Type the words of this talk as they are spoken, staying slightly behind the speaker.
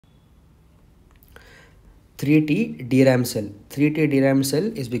3T DRAM cell. 3T DRAM cell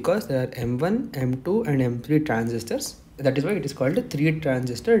is because there are M1, M2 and M3 transistors. That is why it is called a 3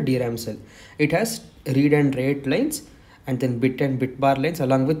 transistor DRAM cell. It has read and write lines and then bit and bit bar lines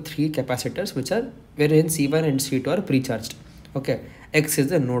along with 3 capacitors, which are wherein C1 and C2 are pre-charged. Okay, X is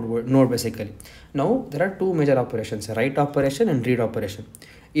the node basically. Now there are two major operations, write operation and read operation.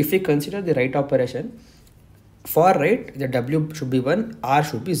 If we consider the write operation, for write the W should be 1, R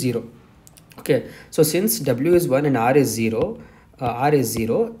should be 0. Okay, so since W is 1 and R is 0,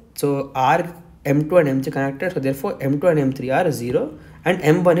 so R, M2 and M3 connected, so therefore M2 and M3 are 0 and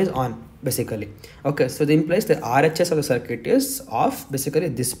M1 is on basically. Okay, so that implies the RHS of the circuit is off. Basically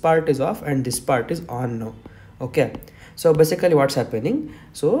this part is off and this part is on now. Okay, so basically what's happening,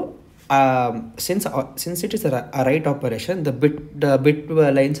 so since it is a write operation, the bit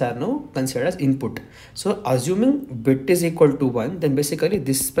lines are now considered as input. So assuming bit is equal to 1, then basically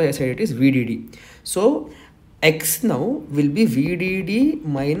this side it is VDD. So X now will be VDD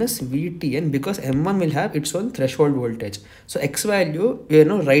minus VTN because M1 will have its own threshold voltage. So X value, we are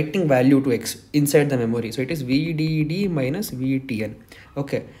now writing value to X inside the memory. So it is VDD minus VTN.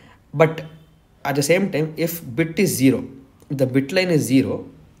 Okay, but at the same time, if bit is 0, if the bit line is 0,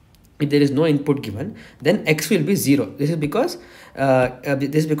 if there is no input given, then X will be 0. This is because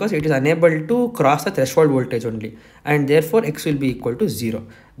it is unable to cross the threshold voltage only, and therefore X will be equal to 0.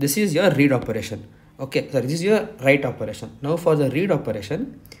 This is your read operation. Okay, so this is your write operation. Now for the read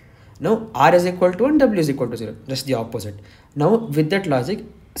operation, now R is equal to 1, W is equal to 0, just the opposite. Now with that logic,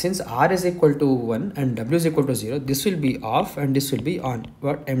 since R is equal to 1 and W is equal to 0, this will be off and this will be on,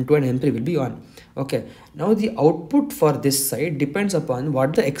 but M2 and M3 will be on. Okay, now the output for this side depends upon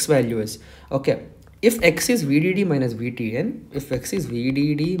what the X value is. Okay, if X is VDD minus VTN,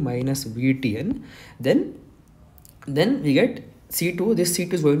 then we get C2, this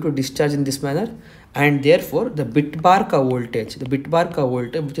C2 is going to discharge in this manner, and therefore the bit bar ka voltage,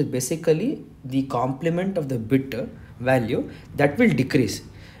 which is basically the complement of the bit value, that will decrease.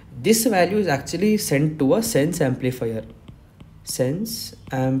 This value is actually sent to a sense amplifier.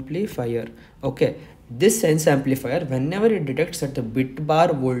 Okay, this sense amplifier, whenever it detects that the bit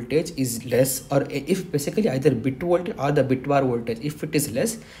bar voltage is less, or if basically either bit voltage or the bit bar voltage, if it is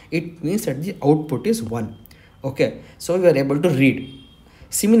less, it means that the output is 1. Okay, so we are able to read.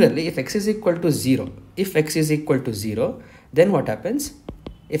 Similarly, if X is equal to 0, then what happens?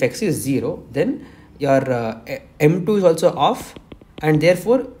 If X is 0, then your M2 is also off, and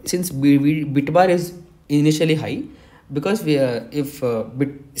therefore since bit bar is initially high, because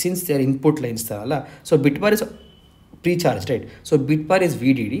since they are input lines, so bit bar is pre-charged, right? So bit bar is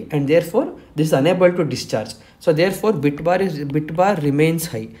VDD, and therefore this is unable to discharge. So therefore bit bar remains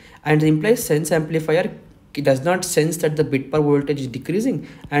high, and implies sense amplifier does not sense that the bit bar voltage is decreasing,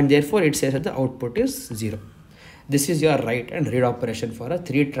 and therefore it says that the output is 0. This is your write and read operation for a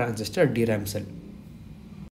 3 transistor DRAM cell.